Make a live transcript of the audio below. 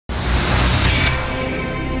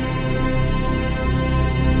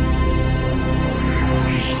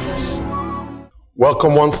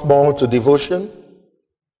Welcome once more to Devotion,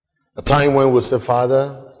 a time when we say,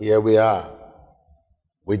 Father, here we are.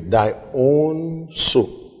 With thy own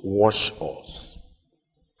soap, wash us,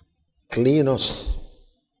 clean us,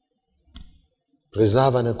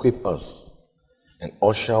 preserve and equip us, and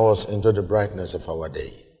usher us into the brightness of our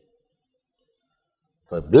day.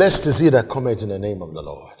 For blessed is he that cometh in the name of the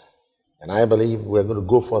Lord. And I believe we're going to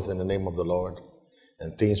go forth in the name of the Lord,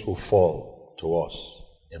 and things will fall to us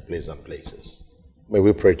in pleasant places. May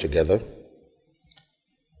we pray together.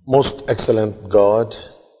 Most excellent God,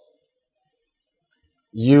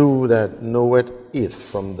 you that knoweth it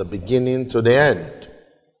from the beginning to the end,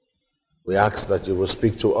 we ask that you will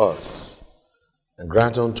speak to us and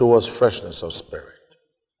grant unto us freshness of spirit,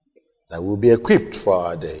 that we'll be equipped for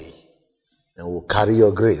our day and will carry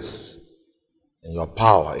your grace and your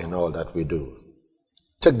power in all that we do.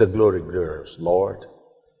 Take the glory, glorious Lord,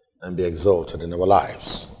 and be exalted in our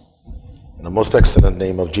lives. In the most excellent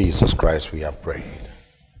name of Jesus Christ we have prayed.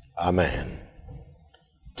 Amen.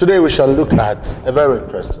 Today we shall look at a very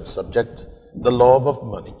interesting subject, the love of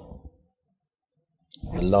money.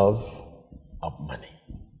 The love of money.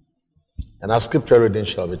 And our scripture reading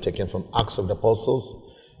shall be taken from Acts of the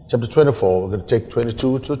Apostles, chapter 24. We're going to take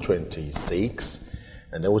 22 to 26.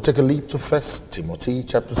 And then we'll take a leap to 1 Timothy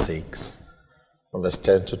chapter 6, from verse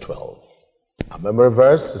 10 to 12. Our memory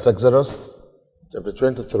verse is Exodus chapter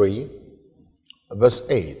 23, verse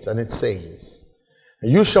 8. And it says,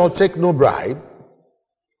 "You shall take no bribe,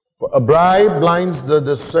 for a bribe blinds the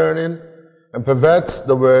discerning and perverts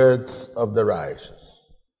the words of the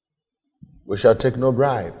righteous." We shall take no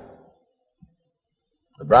bribe.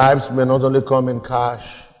 The bribes may not only come in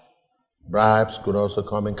cash, bribes could also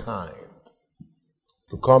come in kind. It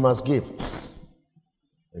could come as gifts.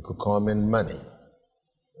 It could come in money,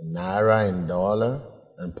 in naira, in dollar,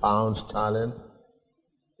 in pound sterling,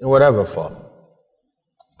 in whatever form.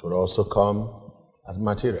 It could also come as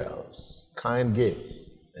materials, kind gifts,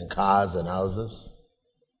 in cars and houses,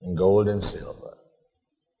 in gold and silver.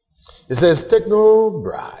 It says, take no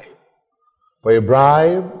bribe, for a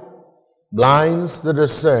bribe blinds the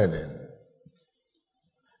discerning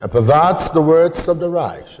and perverts the words of the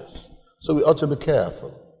righteous. So we ought to be careful.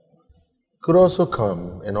 It could also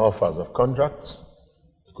come in offers of contracts.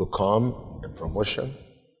 It could come in promotion.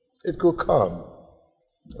 It could come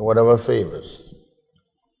in whatever favors.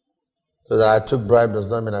 So that I took bribe does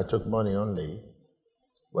not mean I took money only.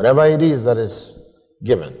 Whatever it is that is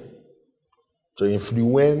given to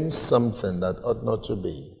influence something that ought not to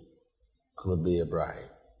be could be a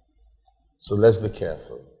bribe. So let's be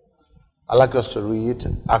careful. I'd like us to read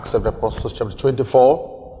Acts of the Apostles chapter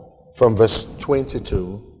 24 from verse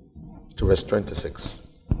 22 to verse 26.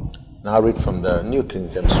 Now I'll read from the New King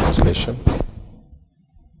James translation.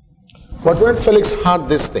 "But when Felix heard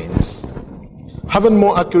these things, having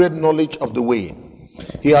more accurate knowledge of the way,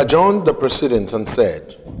 he adjourned the proceedings and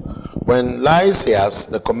said, When Lysias,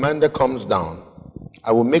 the commander, comes down,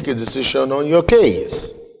 I will make a decision on your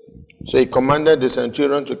case. So he commanded the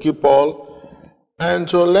centurion to keep Paul and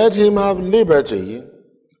to let him have liberty,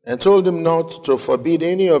 and told him not to forbid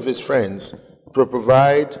any of his friends to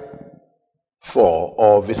provide for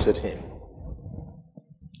or visit him.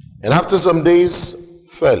 And after some days,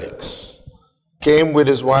 Felix came with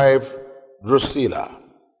his wife Drusilla,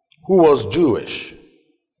 who was Jewish.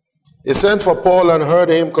 He sent for Paul and heard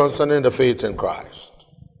him concerning the faith in Christ.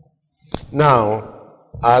 Now,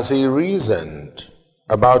 as he reasoned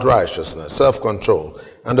about righteousness, self-control,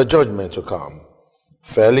 and the judgment to come,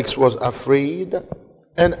 Felix was afraid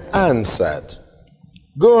and answered,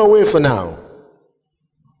 Go away for now.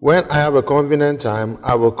 When I have a convenient time,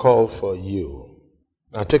 I will call for you.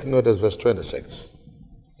 Now take note of verse 26.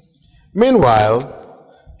 Meanwhile,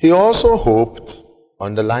 he also hoped,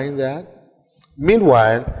 underline that,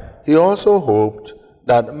 he also hoped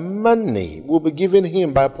that money would be given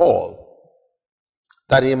him by Paul,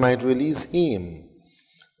 that he might release him.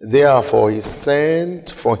 Therefore he sent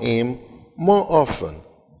for him more often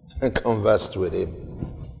and conversed with him.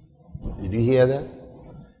 Did you hear that?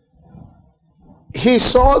 He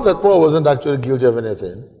saw that Paul wasn't actually guilty of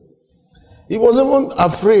anything. He wasn't even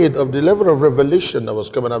afraid of the level of revelation that was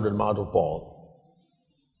coming out of the mouth of Paul.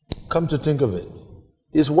 Come to think of it,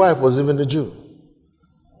 his wife was even a Jew.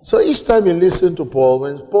 So each time he listened to Paul,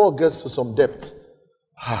 when Paul gets to some depth,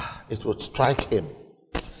 it would strike him.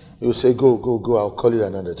 He would say, go, I'll call you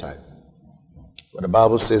another time. But the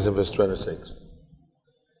Bible says in verse 26,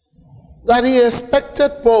 that he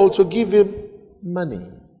expected Paul to give him money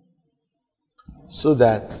so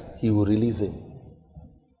that he would release him.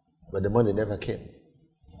 But the money never came.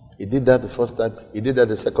 He did that the first time. He did that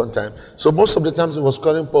the second time. So most of the times he was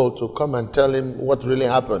calling Paul to come and tell him what really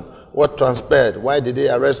happened, what transpired, why did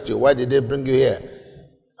they arrest you, why did they bring you here,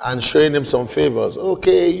 and showing him some favors.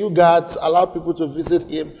 Okay, you guys allow people to visit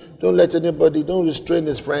him. Don't let anybody, don't restrain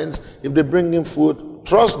his friends. If they bring him food,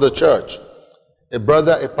 trust the church. A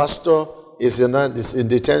brother, a pastor is in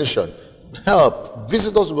detention. Help.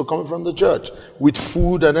 Visitors will come from the church with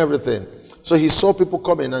food and everything. So he saw people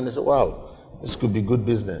coming and he said, wow, this could be good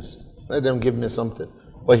business. Let them give me something.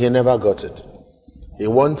 But he never got it. He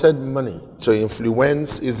wanted money to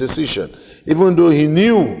influence his decision, even though he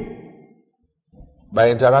knew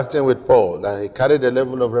by interacting with Paul that he carried a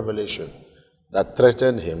level of revelation that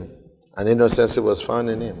threatened him, and innocence was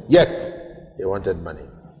found in him. Yet, he wanted money.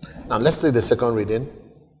 Now, let's take the second reading.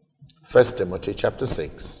 1 Timothy chapter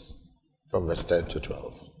 6, from verse 10 to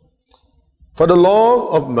 12. For the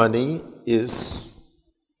love of money is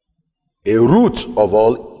a root of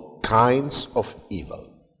all kinds of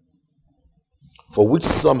evil, for which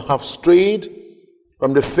some have strayed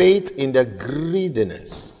from the faith in their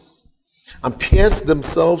greediness, and pierced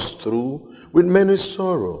themselves through with many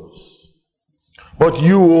sorrows. But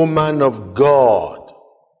you, O man of God,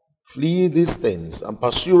 flee these things and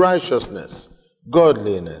pursue righteousness,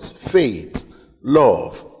 godliness, faith,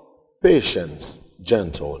 love, patience,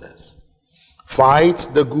 gentleness. Fight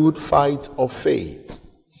the good fight of faith.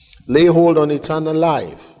 Lay hold on eternal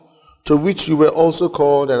life, to which you were also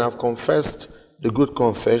called and have confessed the good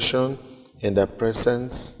confession in the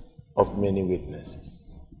presence of many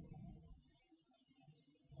witnesses.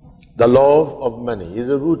 The love of money is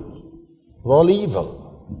a root of all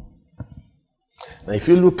evil. Now, if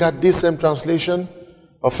you look at this same translation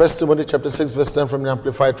of 1 Timothy chapter 6, verse 10 from the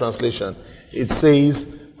Amplified Translation, it says,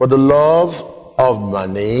 for the love of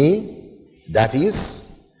money, that is,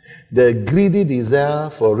 the greedy desire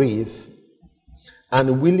for it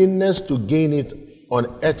and willingness to gain it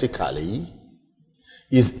unethically,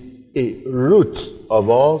 is a root of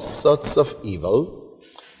all sorts of evil,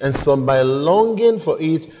 and some by longing for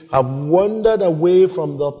it have wandered away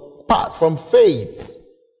from the path, from faith,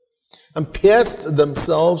 and pierced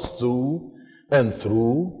themselves through and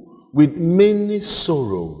through with many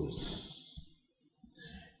sorrows.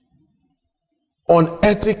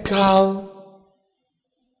 Unethical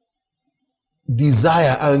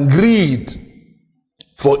desire and greed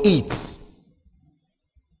for it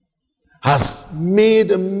has made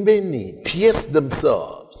many pierce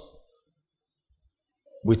themselves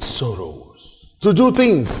with sorrows to do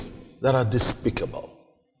things that are despicable.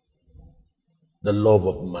 The love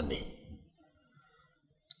of money.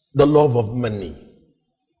 The love of money.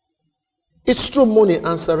 It's true, money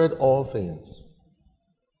answereth all things.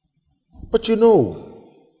 But you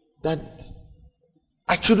know that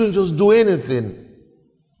I shouldn't just do anything,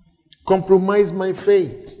 compromise my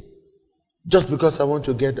faith, just because I want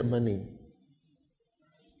to get the money.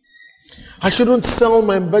 I shouldn't sell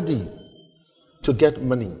my body to get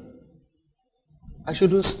money. I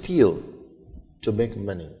shouldn't steal to make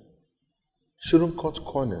money. I shouldn't cut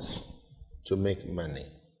corners to make money.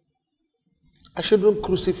 I shouldn't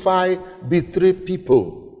crucify, betray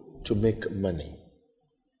people to make money.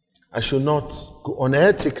 I should not go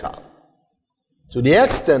unethical to the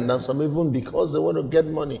extent that some, even because they want to get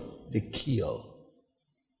money, they kill.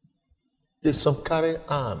 They some carry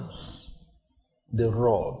arms. They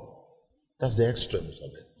rob. That's the extremes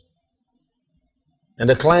of it. And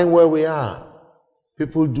the clime where we are,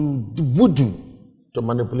 people do voodoo to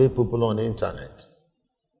manipulate people on the internet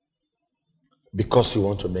because you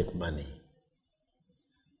want to make money.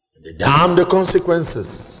 They damn the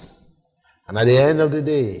consequences. And at the end of the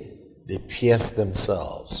day, they pierce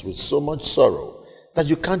themselves with so much sorrow that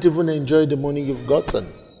you can't even enjoy the money you've gotten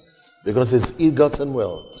because it's ill-gotten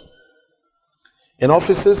wealth. In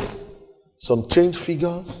offices, some change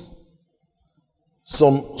figures.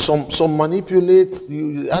 Some manipulate,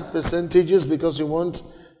 you add percentages because you want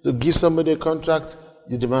to give somebody a contract,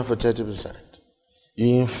 you demand for 30%.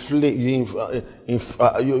 You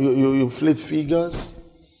inflate figures.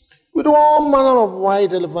 We do all manner of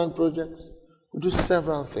wide, relevant projects. We do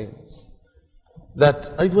several things that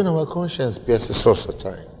even our conscience pierces us at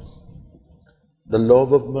times. The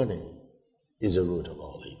love of money is the root of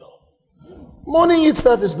all evil. Money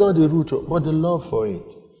itself is not the root, but the love for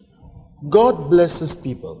it. God blesses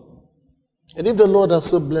people. And if the Lord has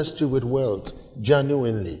so blessed you with wealth,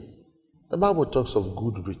 genuinely, the Bible talks of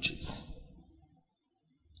good riches.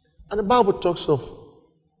 And the Bible talks of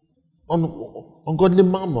ungodly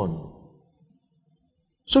mammon.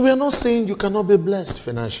 So we are not saying you cannot be blessed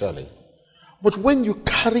financially. But when you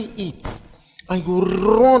carry it and you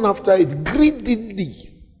run after it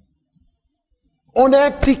greedily,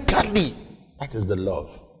 unethically. That is the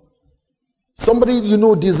love. Somebody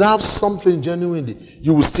deserves something genuinely.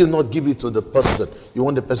 You will still not give it to the person. You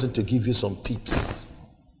want the person to give you some tips.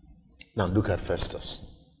 Now look at Festus.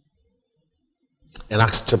 In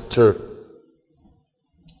Acts chapter,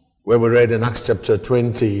 where we read in Acts chapter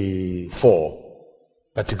 24,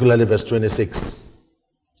 particularly verse 26.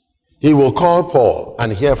 He will call Paul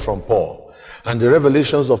and hear from Paul. And the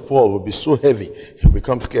revelations of Paul will be so heavy, he'll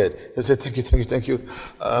become scared. He'll say, thank you.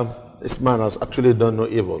 This man has actually done no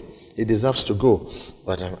evil. He deserves to go.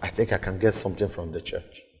 But I think I can get something from the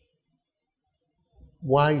church.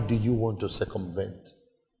 Why do you want to circumvent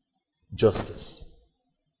justice?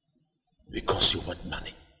 Because you want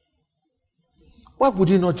money. Why would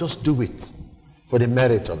you not just do it for the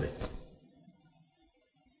merit of it?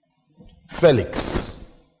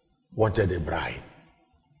 Felix wanted a bribe.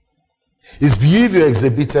 His behavior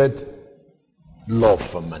exhibited love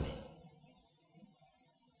for money.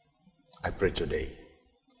 I pray today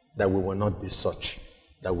that we will not be such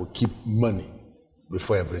that will keep money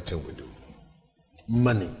before everything we do.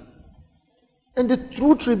 Money. And the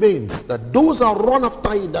truth remains that those who run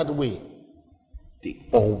after it that way, they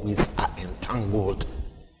always are entangled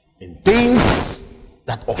in things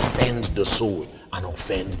that offend the soul and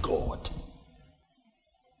offend God.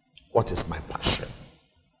 What is my passion?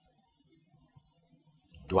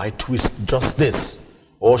 Do I twist justice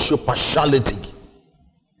or show partiality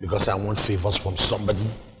because I want favors from somebody?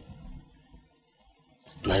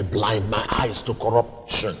 Do I blind my eyes to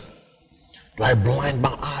corruption? Do I blind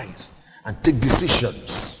my eyes and take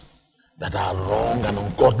decisions that are wrong and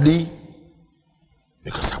ungodly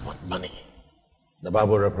because I want money? The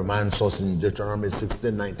Bible reprimands us in Deuteronomy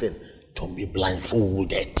 16:19. Don't be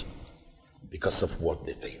blindfolded because of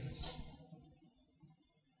worldly things.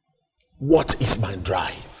 What is my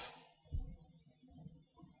drive?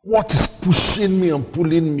 What is pushing me and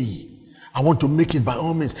pulling me? I want to make it by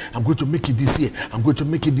all means. I'm going to make it this year. I'm going to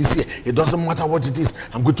make it this year. It doesn't matter what it is.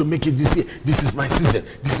 I'm going to make it this year. This is my season.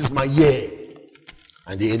 This is my year.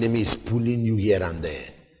 And the enemy is pulling you here and there.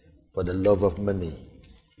 For the love of money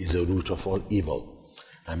is the root of all evil.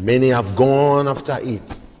 And many have gone after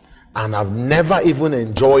it and have never even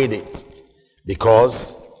enjoyed it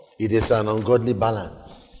because it is an ungodly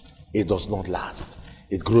balance. It does not last.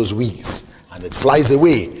 It grows weeds and it flies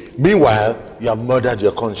away. Meanwhile, you have murdered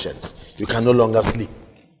your conscience. You can no longer sleep.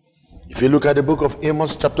 If you look at the book of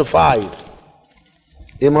Amos chapter 5,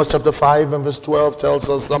 Amos chapter 5 and verse 12 tells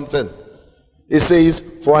us something. It says,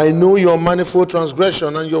 for I know your manifold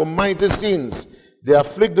transgression and your mighty sins. They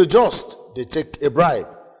afflict the just. They take a bribe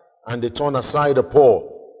and they turn aside the poor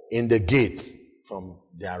in the gate from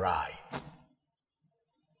their right.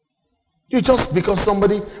 You just, because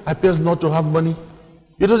somebody appears not to have money,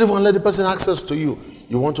 you don't even let the person access to you.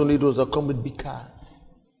 You want only those that come with big cars.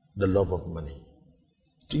 The love of money.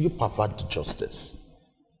 Do you pervert justice?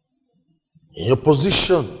 In your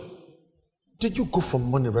position, did you go for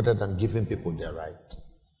money rather than giving people their right?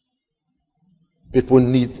 People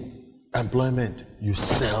need employment. You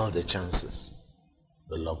sell the chances.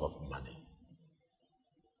 The love of money.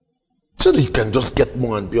 So that you can just get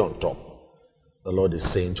more and be on top. The Lord is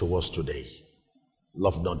saying to us today,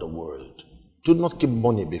 love not the world. Do not keep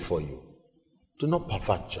money before you. Do not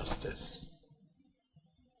pervert justice.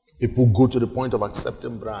 People go to the point of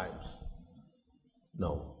accepting bribes.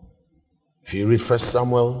 No. If you read 1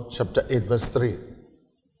 Samuel chapter 8 verse 3.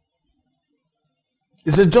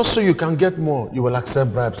 Is it just so you can get more, you will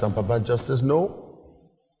accept bribes and pervert justice? No.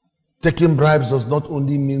 Taking bribes does not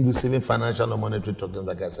only mean receiving financial or monetary tokens,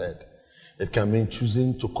 like I said. It can mean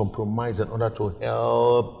choosing to compromise in order to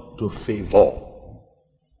help, to favor.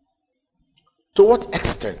 To what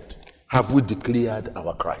extent have we declared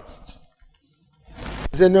our Christ?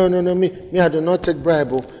 You say, no, me, I do not take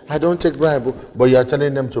bribe. I don't take bribe. But you are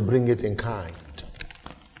telling them to bring it in kind.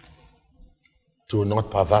 Do not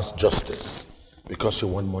perverse justice because you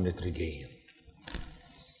want monetary gain.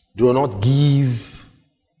 Do not give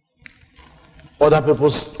other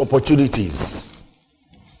people's opportunities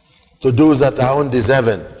to those that are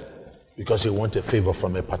undeserving because you want a favor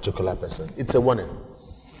from a particular person. It's a warning.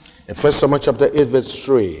 In 1 Samuel chapter 8 verse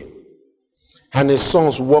 3, and his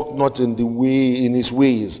sons walked not in his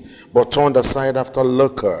ways, but turned aside after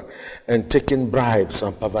lucre and taking bribes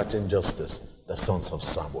and perverting justice, the sons of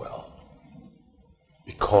Samuel.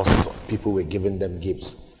 Because people were giving them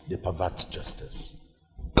gifts, they pervert justice.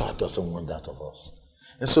 God doesn't want that of us.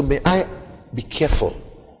 And so may I be careful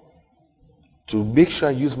to make sure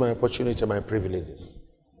I use my opportunity and my privileges,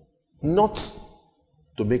 not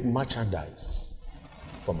to make merchandise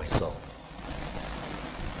for myself.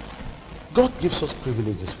 God gives us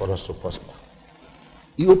privileges for us to prosper.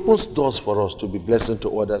 He opens doors for us to be blessing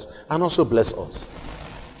to others and also bless us.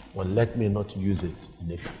 But let me not use it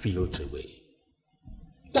in a filthy way.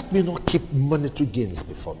 Let me not keep monetary gains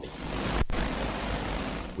before me.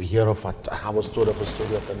 We hear of I was told of a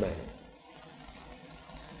story of a man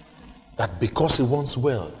that because he wants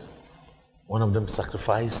wealth, one of them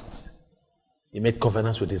sacrificed. He made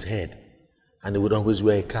covenants with his head, and he would always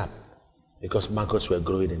wear a cap because maggots were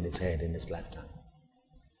growing in his head in his lifetime.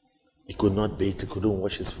 He could not bathe, he couldn't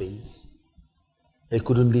wash his face. He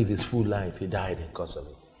couldn't live his full life. He died because of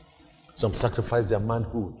it. Some sacrificed their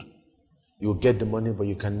manhood. You get the money, but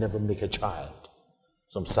you can never make a child.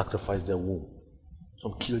 Some sacrifice their womb.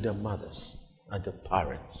 Some kill their mothers and their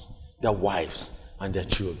parents, their wives and their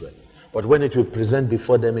children. But when it will present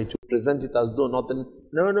before them, it will present it as though nothing.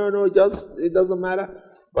 No, just it doesn't matter.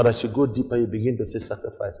 But as you go deeper, you begin to see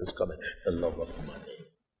sacrifice is coming. The love of money.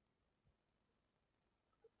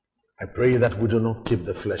 I pray that we do not keep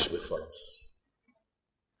the flesh before us.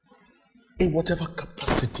 In whatever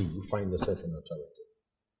capacity you find yourself in authority,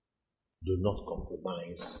 do not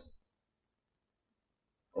compromise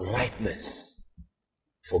rightness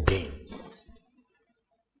for gains.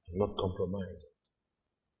 Do not compromise.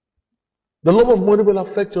 The love of money will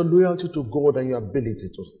affect your loyalty to God and your ability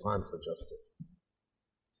to stand for justice.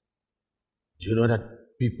 Do you know that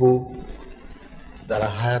people that are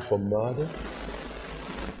hired for murder,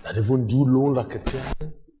 that even do low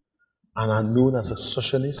racketeering and are known as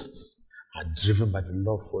extortionists, are driven by the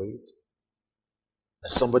love for it? That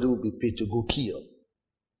somebody will be paid to go kill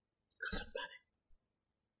because of money.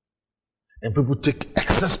 And people take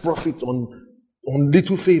excess profit on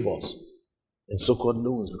little favors and so-called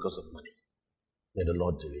loans because of money. May the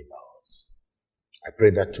Lord deliver us. I pray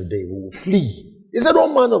that today we will flee. He said,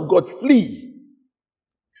 "Oh man of God, flee."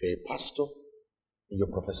 If you're a pastor and you're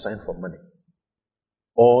prophesying for money,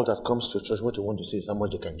 all that comes to church, what you want to see is how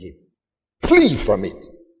much you can give. Flee from it.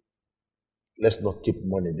 Let's not keep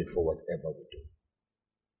money before whatever we do.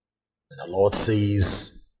 And the Lord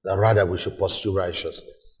says that rather we should pursue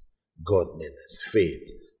righteousness, godliness,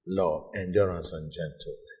 faith, love, endurance, and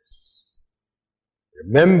gentleness.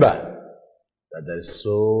 Remember that there is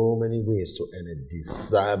so many ways to earn a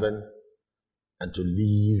deserving and to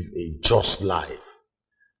live a just life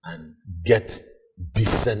and get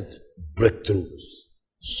decent breakthroughs.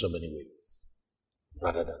 So many ways,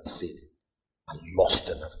 rather than sinning and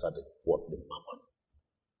lusting after the worldly mammon.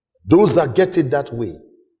 Those that get it that way,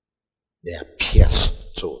 they are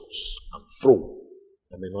pierced toes and fro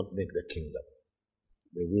and may not make the kingdom.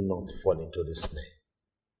 May we not fall into the snare.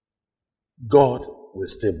 God will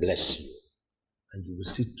still bless you, and you will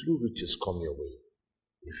see true riches come your way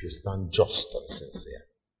if you stand just and sincere.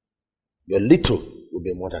 Your little will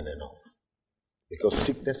be more than enough, because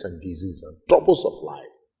sickness and disease and troubles of life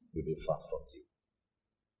will be far from you.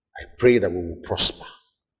 I pray that we will prosper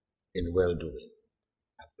in well-doing.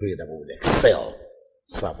 I pray that we will excel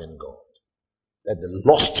serving God. Let the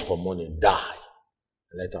lust for money die,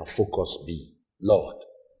 and let our focus be, Lord,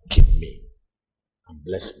 keep me and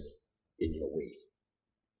bless me in your way.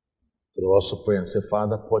 Could we also pray and say,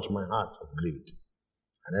 Father, purge my heart of greed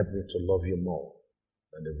and help me to love you more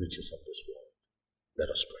than the riches of this world. Let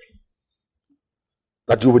us pray.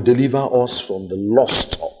 That you will deliver us from the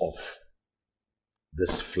lust of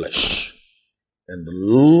this flesh and the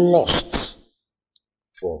lust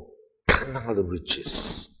for carnal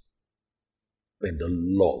riches and the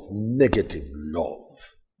love, negative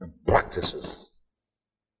love and practices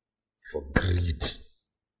for greed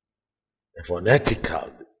and for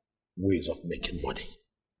unethical ways of making money.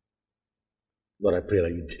 Lord, I pray that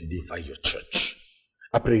you deliver your church.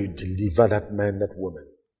 I pray you deliver that man, that woman.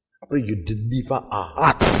 I pray you deliver our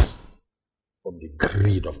hearts from the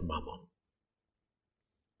greed of mammon.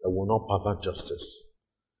 That will not pervert justice.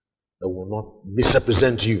 That will not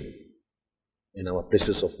misrepresent you in our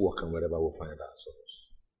places of work and wherever we find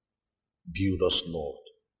ourselves. Build us, Lord,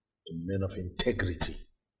 to men of integrity.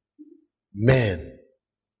 Men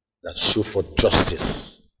that show for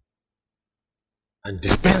justice and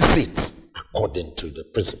dispense it according to the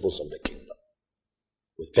principles of the kingdom.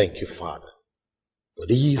 We thank you, Father, for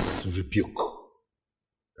this rebuke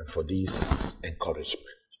and for this encouragement.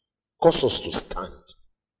 Cause us to stand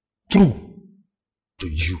true to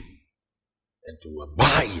you and to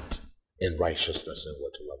abide in righteousness in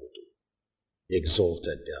whatever we do. Be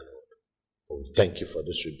exalted, dear Lord. For we thank you for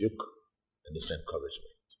this rebuke and this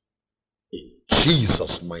encouragement. In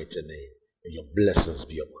Jesus' mighty name, may your blessings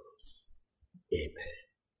be upon us. Amen.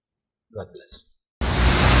 God bless.